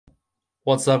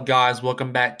What's up, guys?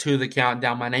 Welcome back to the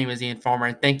Countdown. My name is Ian Farmer,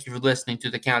 and thank you for listening to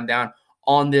the Countdown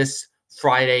on this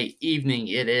Friday evening.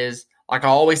 It is, like I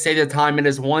always say, the time it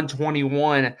is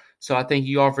 1:21. So I thank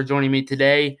you all for joining me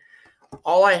today.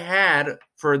 All I had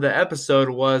for the episode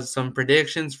was some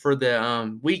predictions for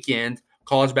the weekend,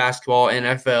 college basketball,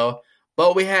 NFL.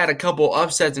 But we had a couple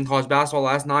upsets in college basketball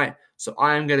last night, so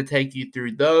I am going to take you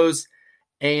through those.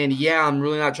 And yeah, I'm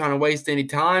really not trying to waste any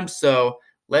time, so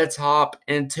let's hop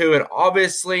into it.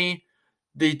 Obviously,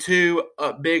 the two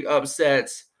big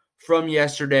upsets from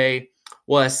yesterday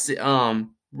was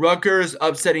Rutgers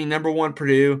upsetting number 1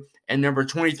 Purdue and number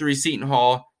 23 Seton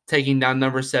Hall taking down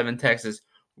number 7 Texas.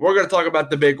 We're going to talk about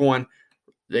the big one.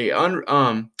 The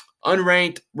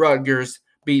unranked Rutgers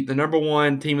beat the number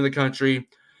 1 team in the country,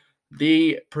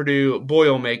 the Purdue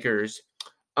Boilermakers.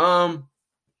 I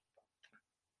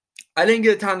didn't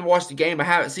get time to watch the game. I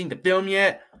haven't seen the film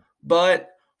yet, but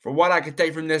for what I can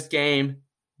take from this game,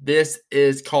 this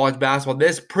is college basketball.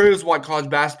 This proves why college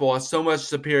basketball is so much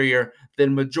superior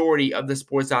than majority of the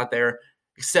sports out there,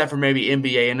 except for maybe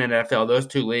NBA and NFL. Those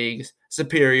two leagues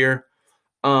superior.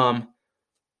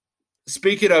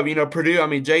 Speaking of, Purdue, I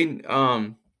mean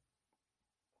Jaden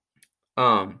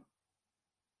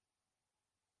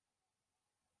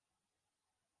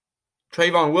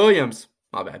Trayvon Williams,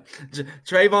 my bad.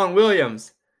 Trayvon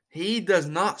Williams, he does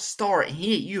not start.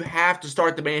 You have to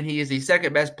start the man. He is the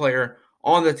second best player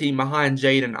on the team behind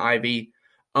Jaden Ivey.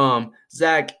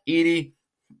 Zach Edey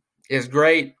is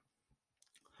great,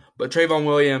 but Trayvon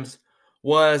Williams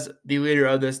was the leader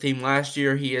of this team last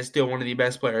year. He is still one of the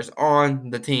best players on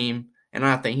the team, and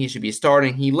I think he should be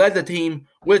starting. He led the team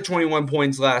with 21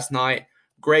 points last night.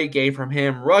 Great game from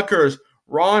him. Rutgers,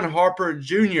 Ron Harper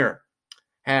Jr.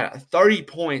 had 30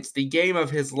 points, the game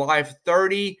of his life,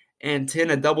 30 and 10,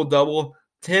 a double-double,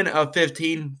 10 of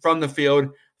 15 from the field,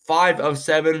 5 of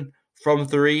 7 from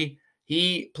 3.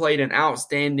 He played an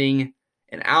outstanding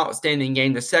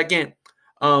game. The second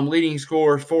leading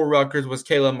scorer for Rutgers was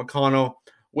Caleb McConnell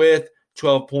with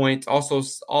 12 points,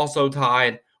 also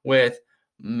tied with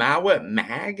Mawet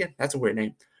Mag, that's a weird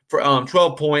name, for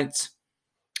 12 points.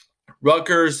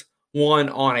 Rutgers won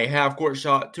on a half-court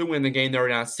shot to win the game. They were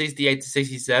down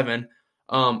 68-67.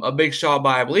 A big shot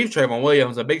by, I believe, Trayvon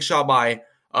Williams. A big shot by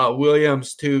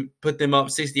Williams to put them up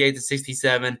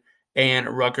 68-67, and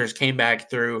Rutgers came back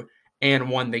through and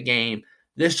won the game.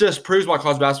 This just proves why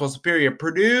college basketball is superior.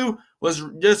 Purdue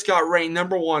just got ranked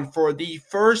number 1 for the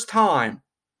first time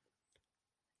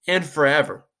in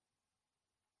forever.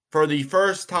 For the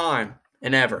first time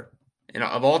in ever,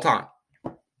 of all time.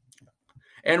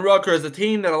 And Rutgers, a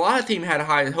team that a lot of teams had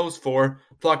high hopes for,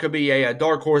 thought could be a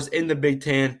dark horse in the Big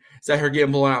Ten. Is out here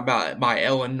getting blown out by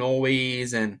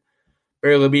Illinois and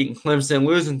barely beating Clemson,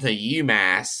 losing to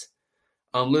UMass,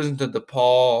 losing to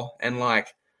DePaul, and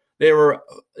they were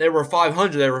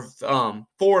 500. They were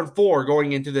 4-4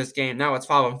 going into this game. Now it's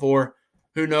 5-4.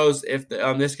 Who knows if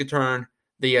this could turn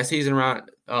the season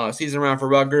around for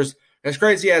Rutgers? As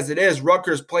crazy as it is,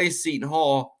 Rutgers plays Seton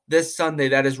Hall this Sunday.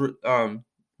 That is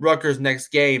Rutgers' next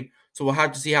game, so we'll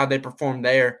have to see how they perform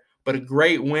there. But a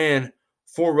great win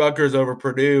for Rutgers over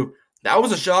Purdue. That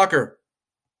was a shocker.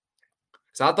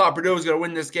 So I thought Purdue was going to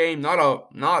win this game.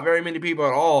 Not very many people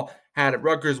at all had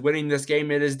Rutgers winning this game.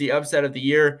 It is the upset of the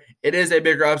year. It is a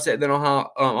bigger upset than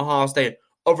Ohio State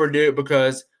over Duke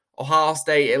because Ohio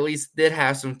State at least did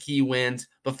have some key wins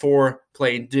before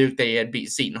playing Duke. They had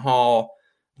beat Seton Hall.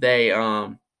 They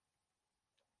were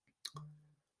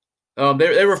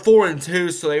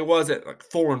 4-2, so they wasn't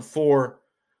 4-4.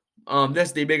 This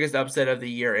is the biggest upset of the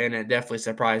year, and it definitely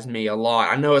surprised me a lot.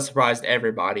 I know it surprised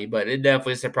everybody, but it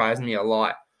definitely surprised me a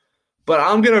lot. But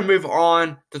I'm going to move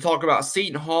on to talk about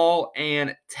Seton Hall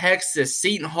and Texas.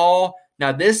 Seton Hall,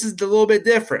 now this is a little bit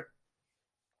different.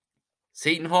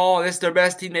 Seton Hall, this is their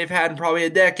best team they've had in probably a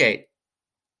decade.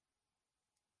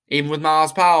 Even with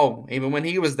Miles Powell, even when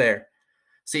he was there.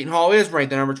 Seton Hall is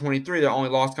ranked at number 23. Their only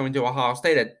loss coming to Ohio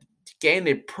State. A game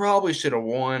they probably should have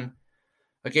won.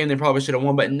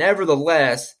 But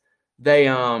nevertheless, they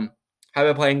have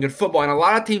been playing good football. And a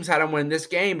lot of teams had them win this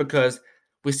game because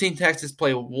we've seen Texas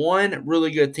play one really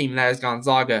good team, and that is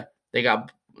Gonzaga. They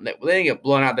didn't get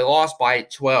blown out. They lost by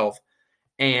 12.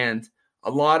 And a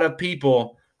lot of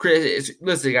people,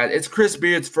 listen, guys, it's Chris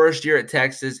Beard's first year at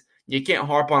Texas. You can't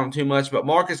harp on him too much, but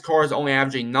Marcus Carr is only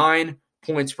averaging 9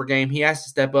 points per game. He has to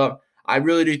step up. I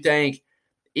really do think,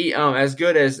 as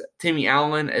good as Timmy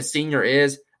Allen, a senior,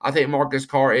 is, I think Marcus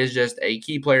Carr is just a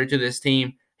key player to this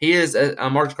team. He is.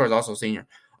 Marcus Carr is also a senior.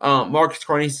 Marcus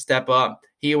Carr needs to step up.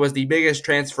 He was the biggest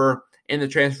transfer in the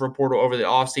transfer portal over the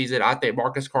offseason. I think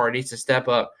Marcus Carr needs to step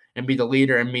up and be the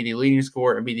leader and be the leading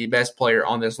scorer and be the best player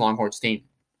on this Longhorns team.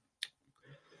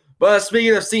 But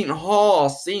speaking of Seton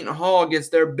Hall gets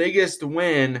their biggest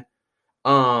win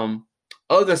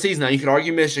of the season. Now, you could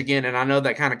argue Michigan, and I know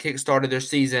that kind of kickstarted their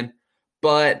season,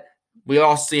 but we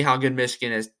all see how good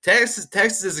Michigan is.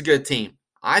 Texas is a good team.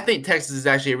 I think Texas is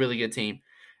actually a really good team.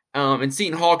 And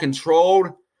Seton Hall controlled.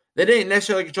 They didn't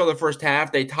necessarily control the first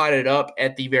half. They tied it up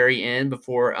at the very end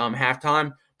before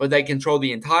halftime, but they controlled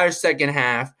the entire second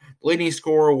half. The leading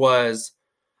scorer was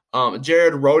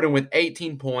Jared Rhoden with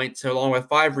 18 points, along with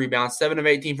 5 rebounds, 7 of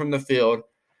 18 from the field.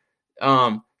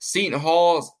 Seton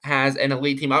Hall has an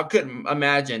elite team. I couldn't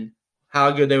imagine how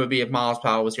good they would be if Miles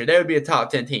Powell was here. They would be a top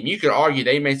 10 team. You could argue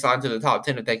they may slide into the top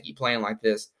 10 if they keep playing like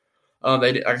this.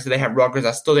 Like I said, they have Rutgers.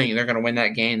 I still think they're going to win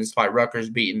that game despite Rutgers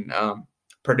beating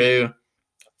Purdue.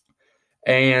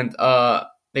 And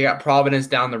they got Providence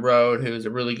down the road, who's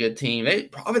a really good team.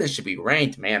 Providence should be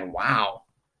ranked, man. Wow.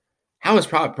 How is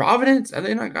Providence? Are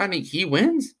they not got any key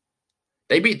wins?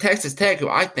 They beat Texas Tech, who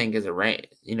I think is a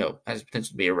ranked, has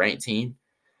potential to be a ranked team.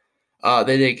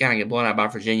 They did kind of get blown out by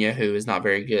Virginia, who is not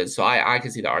very good. So I can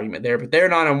see the argument there. But they're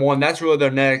 9-1. That's really their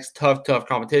next tough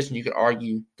competition. You could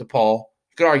argue DePaul.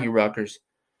 You could argue Rutgers.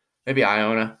 Maybe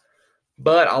Iona.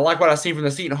 But I like what I see from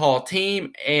the Seton Hall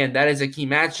team, and that is a key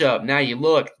matchup. Now you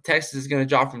look, Texas is going to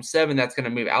drop from 7. That's going to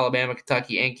move Alabama,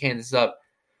 Kentucky, and Kansas up.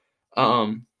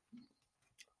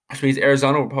 Which means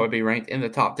Arizona will probably be ranked in the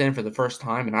top 10 for the first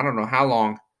time, and I don't know how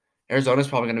long. Arizona's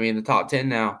probably going to be in the top 10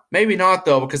 now. Maybe not,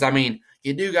 though, because,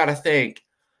 you do got to think.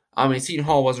 Seton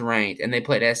Hall was ranked, and they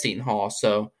played at Seton Hall,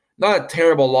 so not a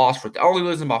terrible loss for only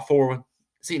losing by 4.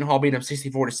 Seton Hall beat them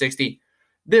 64-60.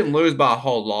 Didn't lose by a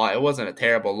whole lot. It wasn't a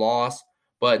terrible loss,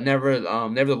 but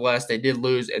nevertheless, they did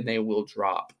lose, and they will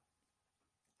drop.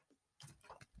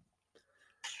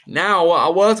 Now, I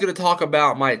was going to talk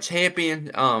about my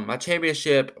championship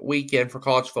weekend for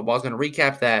college football. I was going to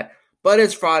recap that, but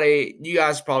it's Friday. You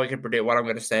guys probably can predict what I'm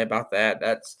going to say about that.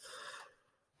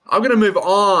 I'm going to move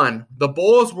on. The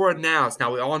bowls were announced.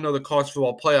 Now, we all know the college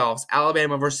football playoffs: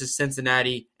 Alabama versus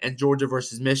Cincinnati and Georgia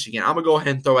versus Michigan. I'm going to go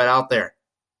ahead and throw it out there.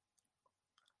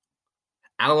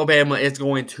 Alabama is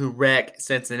going to wreck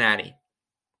Cincinnati.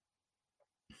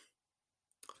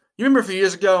 You remember a few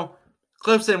years ago,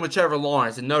 Clemson with Trevor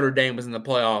Lawrence and Notre Dame was in the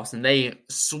playoffs, and they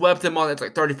swept them on. It's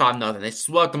like 35-0. They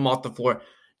swept them off the floor.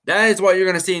 That is what you're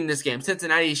going to see in this game.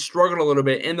 Cincinnati struggled a little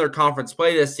bit in their conference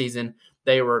play this season.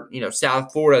 They were,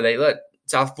 South Florida. They let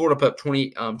South Florida put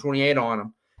 28 on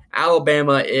them.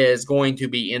 Alabama is going to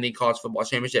be in the college football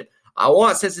championship. I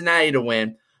want Cincinnati to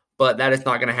win, but that is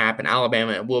not going to happen.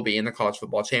 Alabama will be in the college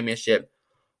football championship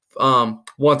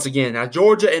once again. Now,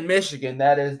 Georgia and Michigan,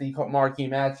 that is the marquee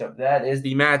matchup. That is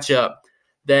the matchup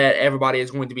that everybody is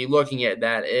going to be looking at.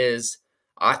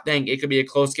 I think it could be a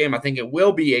close game. I think it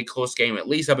will be a close game, at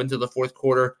least up until the fourth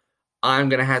quarter. I'm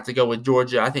going to have to go with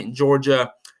Georgia. I think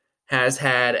Georgia has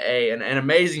had an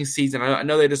amazing season. I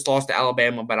know they just lost to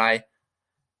Alabama, but I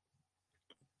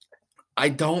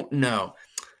don't know.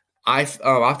 I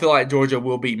feel like Georgia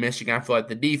will beat Michigan. I feel like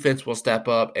the defense will step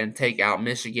up and take out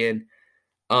Michigan.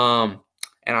 And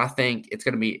I think it's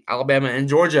going to be Alabama and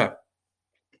Georgia.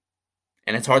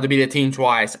 And it's hard to beat a team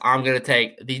twice. I'm going to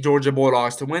take the Georgia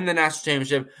Bulldogs to win the national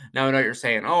championship. Now I know you're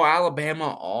saying,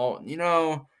 Alabama, you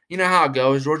know how it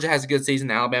goes. Georgia has a good season.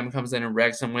 Alabama comes in and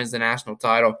wrecks and wins the national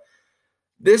title.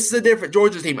 This is a different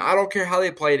Georgia team. I don't care how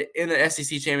they played in the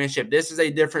SEC championship. This is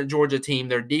a different Georgia team.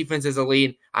 Their defense is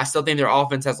elite. I still think their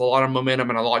offense has a lot of momentum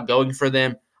and a lot going for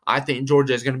them. I think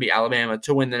Georgia is going to beat Alabama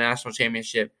to win the national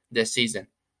championship this season.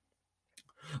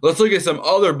 Let's look at some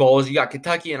other bowls. You got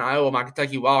Kentucky and Iowa, my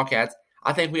Kentucky Wildcats.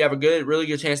 I think we have a really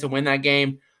good chance to win that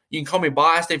game. You can call me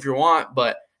biased if you want,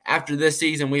 but after this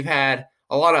season, we've had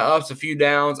a lot of ups, a few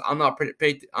downs. I'm not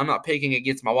picking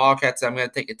against my Wildcats. I'm going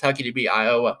to take Kentucky to beat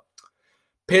Iowa.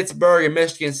 Pittsburgh and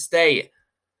Michigan State.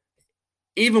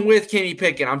 Even with Kenny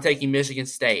Pickett, I'm taking Michigan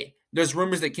State. There's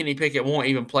rumors that Kenny Pickett won't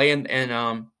even play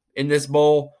in this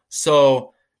bowl,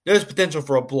 so there's potential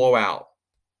for a blowout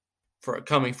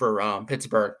coming for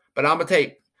Pittsburgh. But I'm going to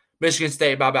take Michigan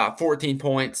State by about 14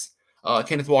 points.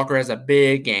 Kenneth Walker has a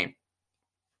big game.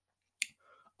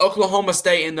 Oklahoma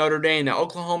State and Notre Dame. Now,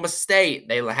 Oklahoma State,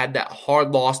 they had that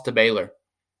hard loss to Baylor.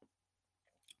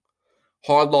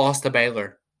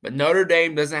 But Notre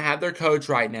Dame doesn't have their coach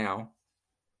right now.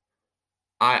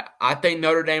 I think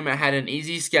Notre Dame had an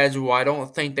easy schedule. I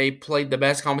don't think they played the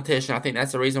best competition. I think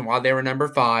that's the reason why they were number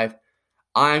 5.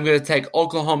 I'm going to take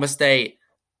Oklahoma State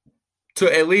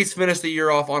to at least finish the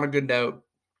year off on a good note.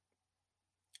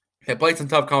 They played some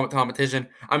tough competition.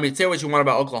 Say what you want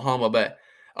about Oklahoma, but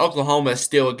Oklahoma is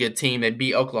still a good team. They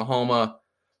beat Oklahoma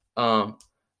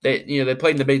They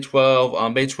played in the Big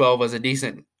 12. Big 12 was a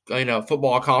decent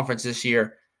football conference this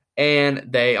year, and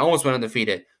they almost went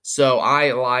undefeated. So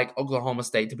I like Oklahoma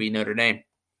State to beat Notre Dame.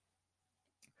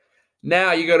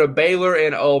 Now you go to Baylor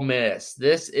and Ole Miss.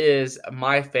 This is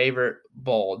my favorite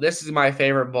bowl. This is my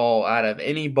favorite bowl out of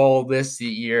any bowl this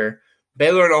year.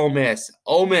 Baylor and Ole Miss.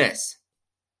 Ole Miss,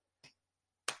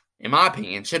 in my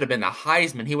opinion, should have been the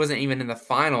Heisman. He wasn't even in the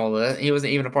final. He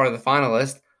wasn't even a part of the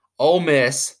finalist. Ole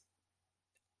Miss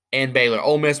and Baylor.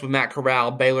 Ole Miss with Matt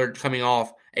Corral. Baylor coming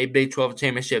off a Big 12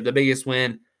 championship, the biggest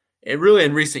win really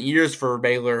in recent years for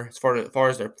Baylor as far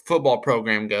as their football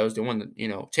program goes. They won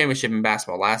the championship in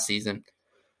basketball last season,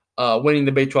 winning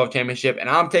the Big 12 championship. And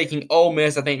I'm taking Ole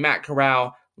Miss. I think Matt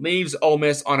Corral leaves Ole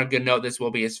Miss on a good note. This will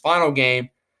be his final game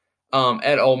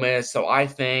at Ole Miss. So I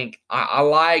think I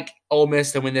like Ole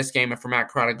Miss to win this game and for Matt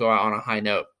Corral to go out on a high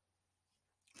note.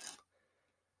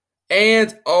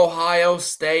 And Ohio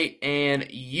State and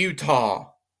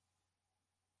Utah.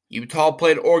 Utah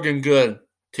played Oregon good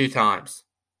 2 times.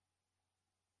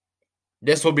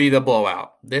 This will be the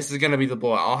blowout. This is going to be the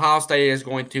blowout. Ohio State is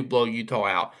going to blow Utah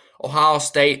out. Ohio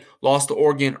State lost to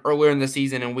Oregon earlier in the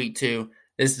season in week 2.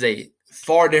 This is a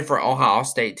far different Ohio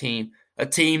State team. A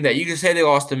team that you can say they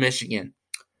lost to Michigan.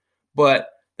 But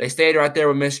they stayed right there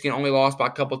with Michigan, only lost by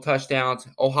a couple touchdowns.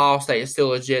 Ohio State is still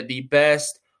legit the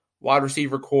best wide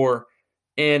receiver core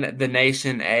in the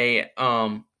nation. A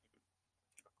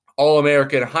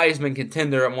All-American Heisman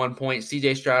contender at one point.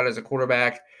 C.J. Stroud as a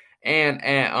quarterback. And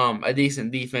a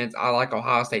decent defense. I like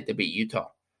Ohio State to beat Utah.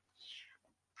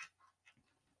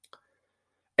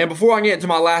 And before I get into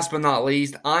my last but not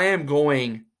least, I am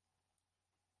going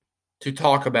to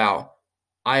talk about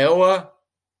Iowa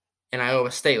and Iowa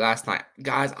State last night.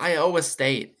 Guys, Iowa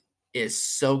State is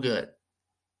so good.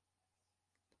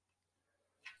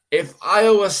 If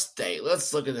Iowa State,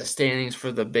 let's look at the standings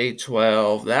for the Big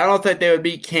 12. I don't think they would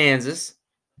beat Kansas.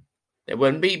 They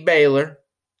wouldn't beat Baylor.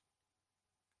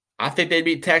 I think they'd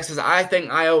beat Texas. I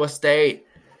think Iowa State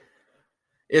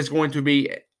is going to be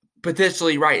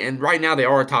potentially right, and right now they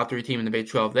are a top 3 team in the Big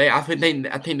 12. I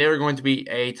think they're going to be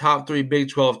a top 3 Big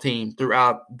 12 team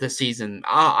throughout the season.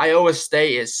 Iowa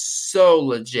State is so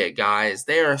legit, guys.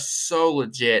 They are so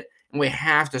legit, and we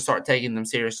have to start taking them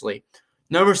seriously.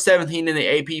 Number 17 in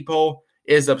the AP poll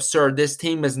is absurd. This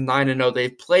team is 9-0.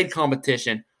 They've played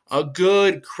competition, a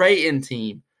good Creighton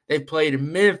team. They've played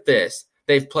Memphis.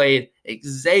 They've played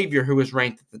Xavier, who was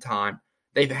ranked at the time.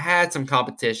 They've had some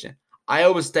competition.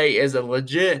 Iowa State is a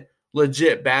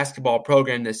legit basketball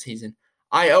program this season.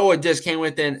 Iowa just came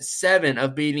within 7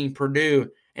 of beating Purdue,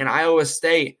 and Iowa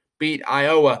State beat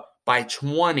Iowa by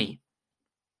 20.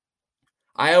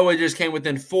 Iowa just came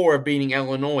within 4 of beating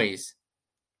Illinois.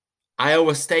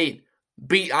 Iowa State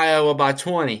beat Iowa by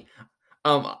 20.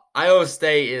 Iowa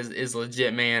State is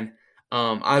legit, man.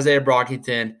 Isaiah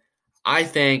Brockington, I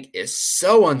think, is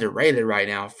so underrated right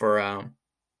now for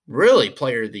really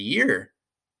player of the year.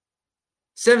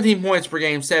 17 points per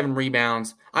game, 7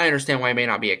 rebounds. I understand why he may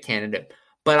not be a candidate,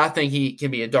 but I think he can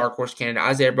be a dark horse candidate.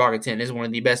 Isaiah Brockington is one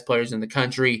of the best players in the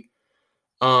country.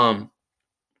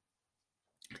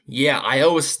 Yeah,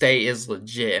 Iowa State is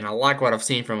legit, and I like what I've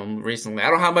seen from them recently. I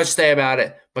don't have much to say about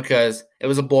it because it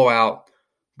was a blowout,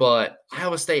 but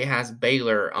Iowa State has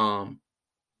Baylor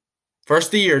first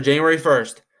of the year, January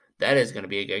 1st. That is going to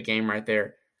be a good game right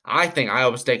there. I think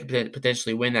Iowa State could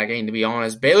potentially win that game, to be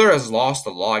honest. Baylor has lost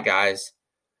a lot, guys.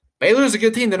 Baylor is a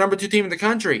good team, the number 2 team in the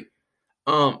country.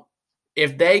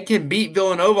 If they can beat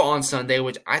Villanova on Sunday,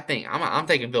 which I think I'm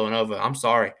taking Villanova. I'm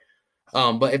sorry.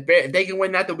 But if they can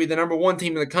win that, they'll be the number 1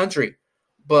 team in the country.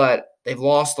 But they've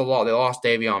lost a lot. They lost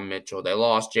Davion Mitchell. They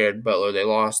lost Jared Butler. They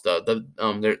lost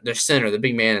their center, the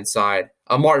big man inside,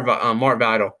 Mark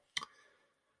Vidal.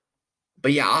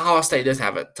 But yeah, Ohio State does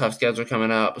have a tough schedule coming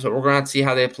up, so we're going to see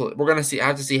how they play. We're going to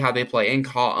have to see how they play in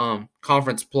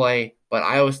conference play. But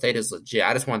Iowa State is legit.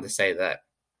 I just wanted to say that.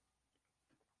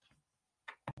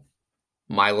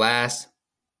 My last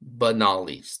but not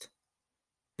least,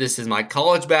 this is my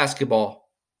college basketball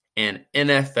and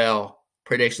NFL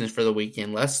predictions for the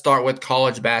weekend. Let's start with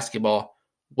college basketball.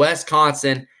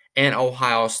 Wisconsin and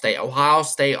Ohio State. Ohio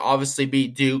State obviously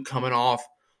beat Duke, coming off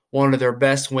one of their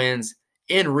best wins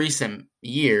in recent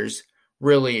years,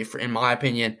 really, in my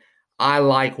opinion. I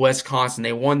like Wisconsin.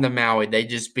 They won the Maui. They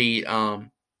just beat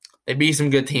some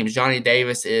good teams. Johnny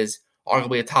Davis is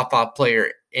arguably a top 5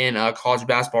 player in college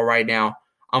basketball right now.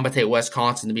 I'm going to take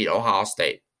Wisconsin to beat Ohio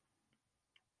State.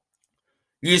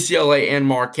 UCLA and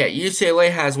Marquette. UCLA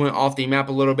has went off the map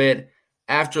a little bit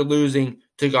after losing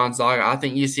to Gonzaga. I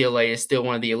think UCLA is still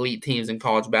one of the elite teams in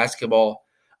college basketball.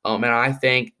 And I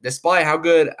think, despite how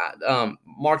good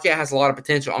Marquette has a lot of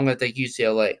potential, I'm going to take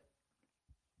UCLA.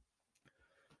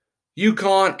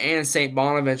 UConn and St.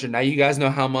 Bonaventure. Now, you guys know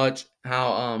how much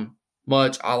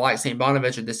I like St.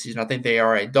 Bonaventure this season. I think they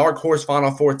are a dark horse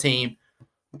Final Four team,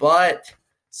 but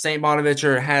St.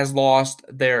 Bonaventure has lost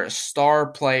their star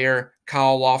player,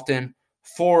 Kyle Lofton,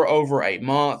 for over a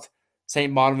month.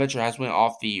 St. Bonaventure has went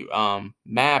off the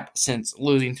map since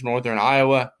losing to Northern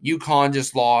Iowa. UConn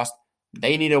just lost.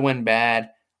 They need to win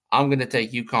bad. I'm going to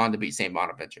take UConn to beat St.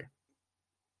 Bonaventure.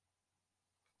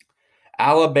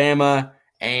 Alabama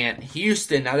and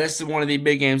Houston. Now, this is one of the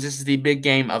big games. This is the big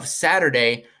game of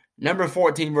Saturday, number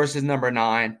 14 versus number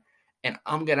 9. And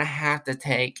I'm going to have to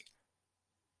take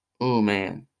I'm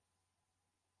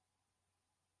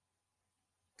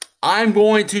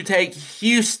going to take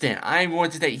Houston. I'm going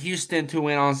to take Houston to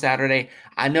win on Saturday.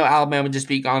 I know Alabama just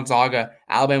beat Gonzaga.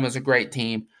 Alabama's a great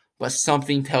team, but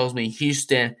something tells me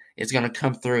Houston is going to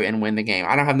come through and win the game.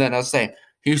 I don't have nothing else to say.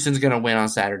 Houston's going to win on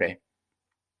Saturday.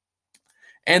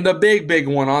 And the big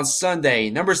one on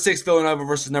Sunday, number 6 Villanova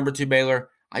versus number 2 Baylor.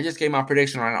 I just gave my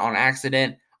prediction on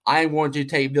accident. I'm going to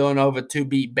take Villanova to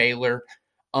beat Baylor.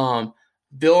 Like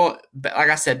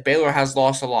I said, Baylor has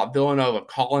lost a lot. Villanova,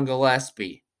 Colin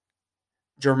Gillespie,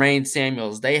 Jermaine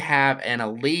Samuels. They have an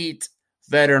elite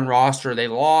veteran roster. They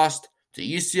lost to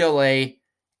UCLA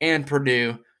and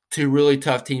Purdue, 2 really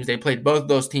tough teams. They played both of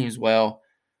those teams well.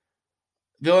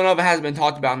 Villanova hasn't been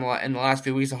talked about in the last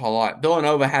few weeks a whole lot.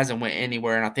 Villanova hasn't went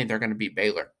anywhere, and I think they're going to beat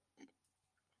Baylor.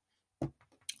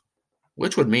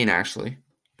 Which would mean, actually,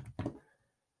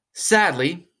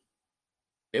 sadly,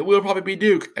 it will probably be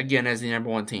Duke again as the number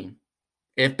 1 team.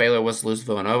 If Baylor was to lose to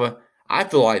Villanova, I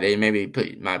feel like they might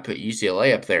put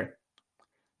UCLA up there.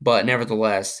 But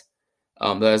nevertheless,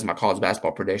 those are my college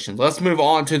basketball predictions. Let's move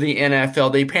on to the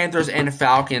NFL. The Panthers and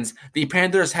Falcons. The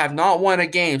Panthers have not won a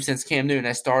game since Cam Newton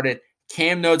has started.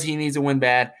 Cam knows he needs to win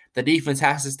bad. The defense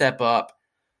has to step up.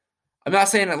 I'm not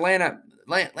saying Atlanta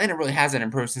really hasn't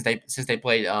improved since they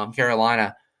played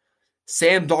Carolina.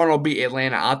 Sam Darnold beat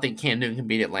Atlanta. I think Cam Newton can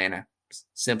beat Atlanta.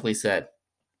 Simply said.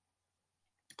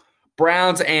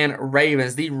 Browns and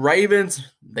Ravens. The Ravens,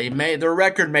 their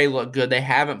record may look good. They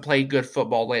haven't played good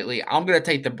football lately. I'm going to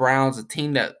take the Browns, a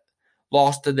team that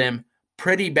lost to them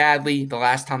pretty badly. The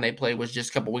last time they played was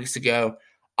just a couple weeks ago.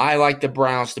 I like the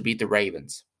Browns to beat the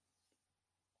Ravens.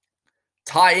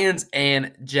 Titans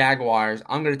and Jaguars.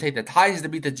 I'm going to take the Titans to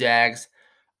beat the Jags.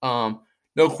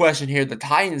 No question here. The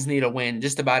Titans need a win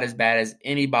just about as bad as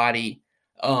anybody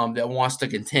that wants to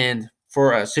contend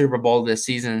for a Super Bowl this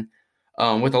season.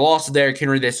 With the loss of Derrick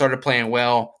Henry, they started playing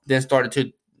well, then started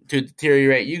to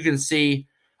deteriorate. You can see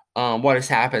what has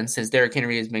happened since Derrick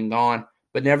Henry has been gone.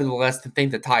 But nevertheless, I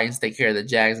think the Titans take care of the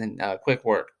Jags in quick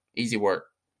work, easy work.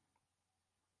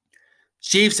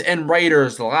 Chiefs and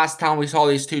Raiders. The last time we saw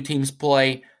these two teams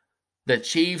play, the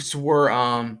Chiefs were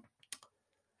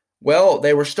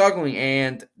they were struggling,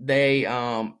 and they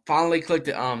finally clicked.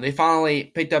 They finally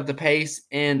picked up the pace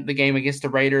in the game against the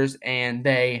Raiders, and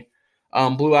they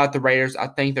blew out the Raiders. I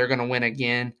think they're going to win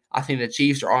again. I think the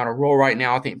Chiefs are on a roll right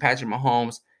now. I think Patrick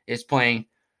Mahomes is playing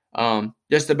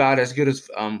just about as good as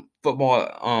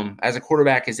football as a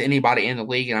quarterback as anybody in the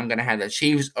league, and I'm going to have the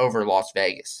Chiefs over Las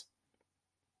Vegas.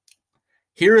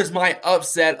 Here is my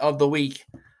upset of the week.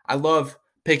 I love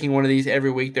picking one of these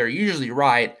every week. They're usually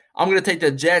right. I'm going to take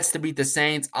the Jets to beat the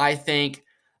Saints. I think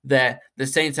that the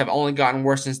Saints have only gotten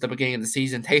worse since the beginning of the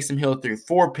season. Taysom Hill threw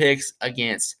 4 picks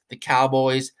against the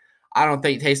Cowboys. I don't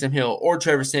think Taysom Hill or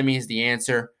Trevor Siemian is the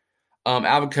answer.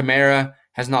 Alvin Kamara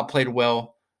has not played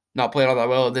all that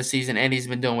well this season, and he's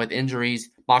been dealing with injuries.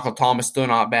 Michael Thomas still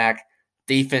not back.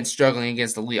 Defense struggling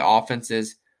against elite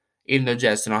offenses, even though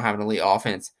Jets do not have an elite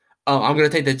offense. I'm going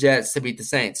to take the Jets to beat the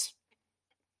Saints.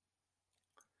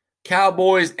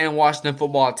 Cowboys and Washington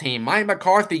football team. Mike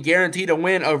McCarthy guaranteed a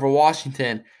win over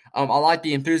Washington. I like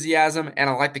the enthusiasm, and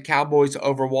I like the Cowboys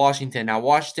over Washington. Now,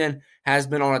 Washington has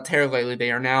been on a tear lately.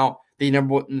 They are now the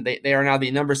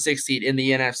number 6 seed in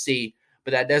the NFC,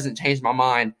 but that doesn't change my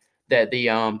mind that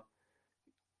the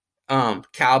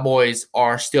Cowboys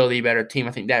are still the better team.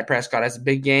 I think Dak Prescott has a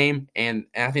big game, and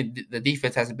I think the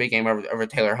defense has a big game over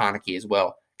Taylor Heinicke as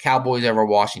well. Cowboys over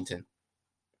Washington.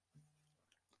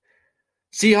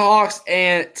 Seahawks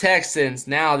and Texans.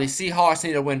 Now, the Seahawks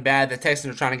need to win bad. The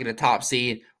Texans are trying to get a top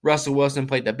seed. Russell Wilson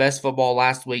played the best football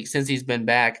last week since he's been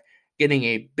back, getting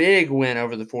a big win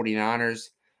over the 49ers.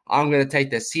 I'm going to take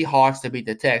the Seahawks to beat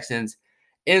the Texans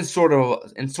in sort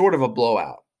of a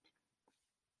blowout.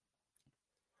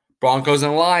 Broncos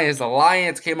and Lions. The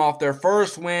Lions came off their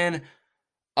first win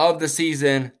of the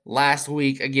season last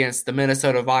week against the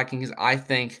Minnesota Vikings. I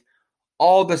think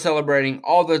all the celebrating,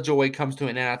 all the joy comes to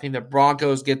an end. I think the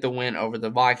Broncos get the win over the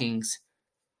Vikings.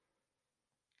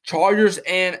 Chargers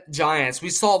and Giants. We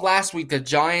saw last week the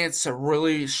Giants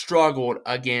really struggled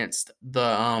against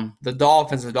the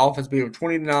Dolphins. The Dolphins beat them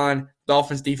 20-9.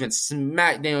 Dolphins defense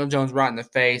smacked Daniel Jones right in the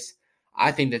face.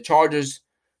 I think the Chargers,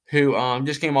 who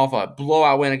just came off a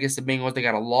blowout win against the Bengals, they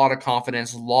got a lot of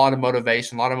confidence, a lot of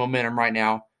motivation, a lot of momentum right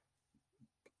now.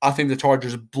 I think the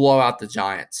Chargers blow out the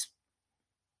Giants.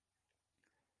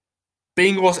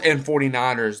 Bengals and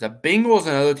 49ers. The Bengals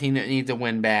another team that needs to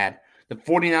win bad. The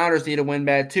 49ers need to win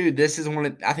bad too. I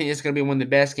think it's going to be one of the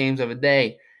best games of the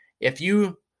day. If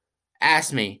you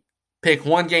ask me, pick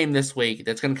one game this week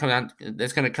that's going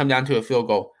to come down to a field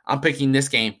goal, I'm picking this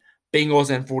game, Bengals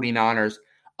and 49ers.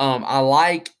 I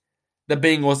like the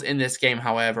Bengals in this game,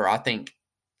 however. I think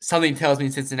something tells me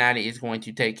Cincinnati is going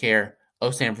to take care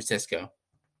of San Francisco.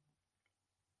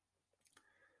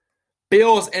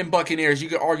 Bills and Buccaneers. You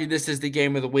could argue this is the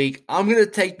game of the week. I'm going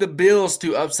to take the Bills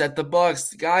to upset the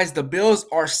Bucs. Guys, the Bills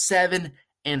are 7-5.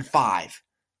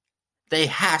 They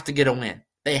have to get a win.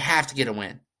 They're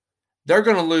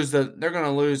going to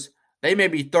lose. They may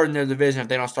be third in their division if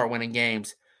they don't start winning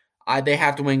games. They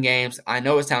have to win games. I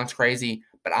know it sounds crazy,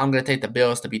 but I'm going to take the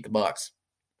Bills to beat the Bucs.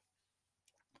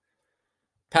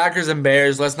 Packers and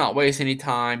Bears. Let's not waste any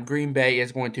time. Green Bay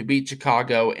is going to beat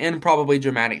Chicago in probably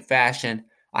dramatic fashion.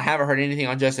 I haven't heard anything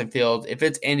on Justin Fields. If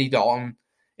it's Andy Dalton,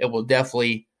 it will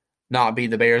definitely not be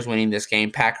the Bears winning this game.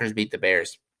 Packers beat the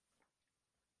Bears.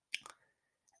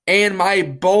 And my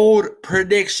bold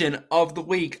prediction of the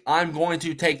week, I'm going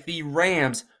to take the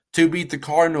Rams to beat the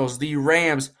Cardinals. I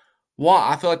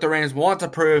feel like the Rams want to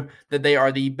prove that they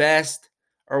are the best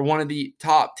or one of the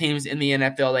top teams in the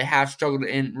NFL. They have struggled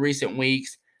in recent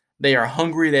weeks. They are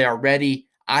hungry. They are ready.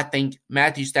 I think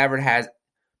Matthew Stafford has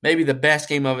maybe the best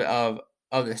game of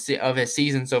his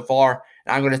season so far,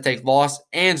 and I'm going to take Los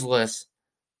Angeles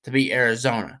to beat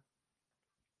Arizona.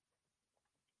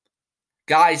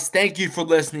 Guys, thank you for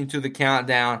listening to the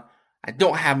countdown. I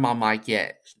don't have my mic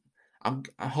yet. I'm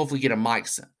hopefully get a mic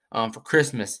for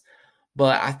Christmas,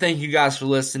 but I thank you guys for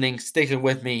listening, sticking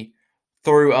with me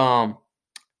through.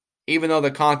 Even though the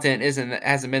content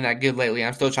hasn't been that good lately,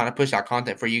 I'm still trying to push out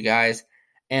content for you guys,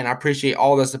 and I appreciate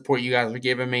all the support you guys are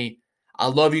giving me. I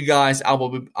love you guys. I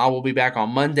will be back on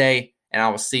Monday, and I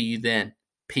will see you then.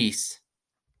 Peace.